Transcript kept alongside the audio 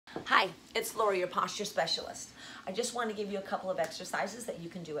Hi, it's Lorri, your posture specialist. I just want to give you a couple of exercises that you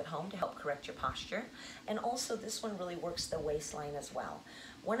can do at home to help correct your posture. And also this one really works the waistline as well.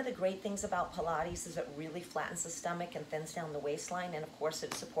 One of the great things about Pilates is it really flattens the stomach and thins down the waistline, and of course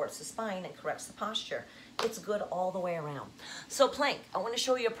it supports the spine and corrects the posture. It's good all the way around. So plank, I want to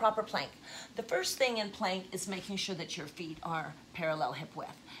show you a proper plank. The first thing in plank is making sure that your feet are parallel hip width.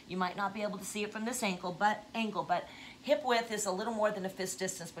 You might not be able to see it from this angle, but hip width is a little more than a fist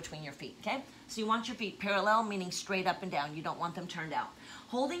distance between your feet, okay? So you want your feet parallel, meaning straight up and down. You don't want them turned out.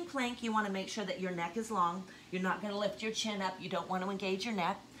 Holding plank, you want to make sure that your neck is long. You're not going to lift your chin up. You don't want to engage your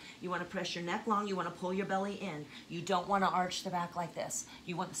neck. You want to press your neck long. You want to pull your belly in. You don't want to arch the back like this.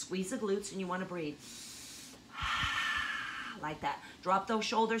 You want to squeeze the glutes and you want to breathe. Like that. Drop those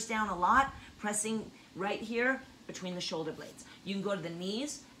shoulders down a lot, pressing right here between the shoulder blades. You can go to the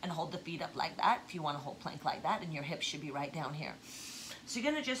knees and hold the feet up like that if you want to hold plank like that, and your hips should be right down here. So you're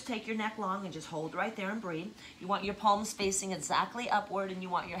going to just take your neck long and just hold right there and breathe. You want your palms facing exactly upward, and you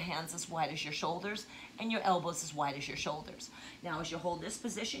want your hands as wide as your shoulders and your elbows as wide as your shoulders. Now as you hold this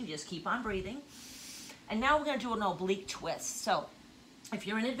position, just keep on breathing. And now we're going to do an oblique twist. So if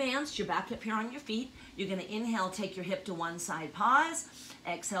you're in advanced, you're back up here on your feet. You're going to inhale, take your hip to one side, pause.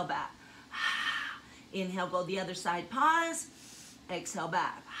 Exhale back. Inhale, go the other side, pause. Exhale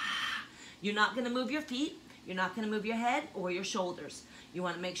back. You're not going to move your feet. You're not going to move your head or your shoulders. You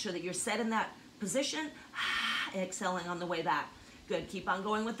want to make sure that you're set in that position. Exhaling on the way back. Good. Keep on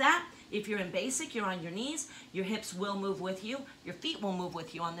going with that. If you're in basic, you're on your knees. Your hips will move with you. Your feet will move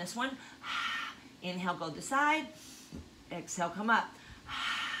with you on this one. Inhale, go to the side. Exhale, come up.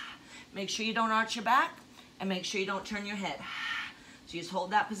 Make sure you don't arch your back, and make sure you don't turn your head. So you just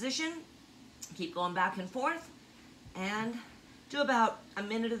hold that position. Keep going back and forth, and do about a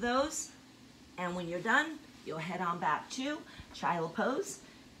minute of those. And when you're done, you'll head on back to child pose.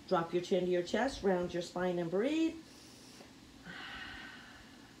 Drop your chin to your chest, round your spine and breathe.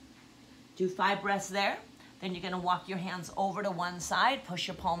 Do 5 breaths there. Then you're going to walk your hands over to one side, push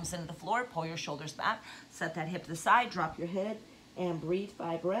your palms into the floor, pull your shoulders back, set that hip to the side, drop your head, and breathe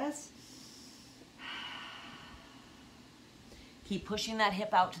 5 breaths. Keep pushing that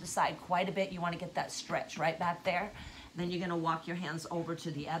hip out to the side quite a bit. You want to get that stretch right back there. Then you're going to walk your hands over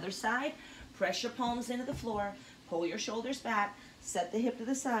to the other side. Press your palms into the floor. Pull your shoulders back. Set the hip to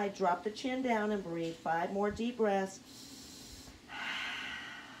the side. Drop the chin down and breathe. 5 more deep breaths.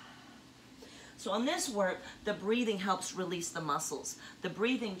 So on this work, the breathing helps release the muscles. The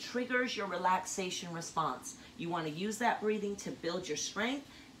breathing triggers your relaxation response. You want to use that breathing to build your strength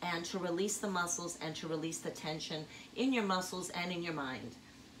and to release the muscles and to release the tension in your muscles and in your mind.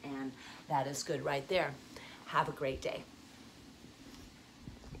 And that is good right there. Have a great day.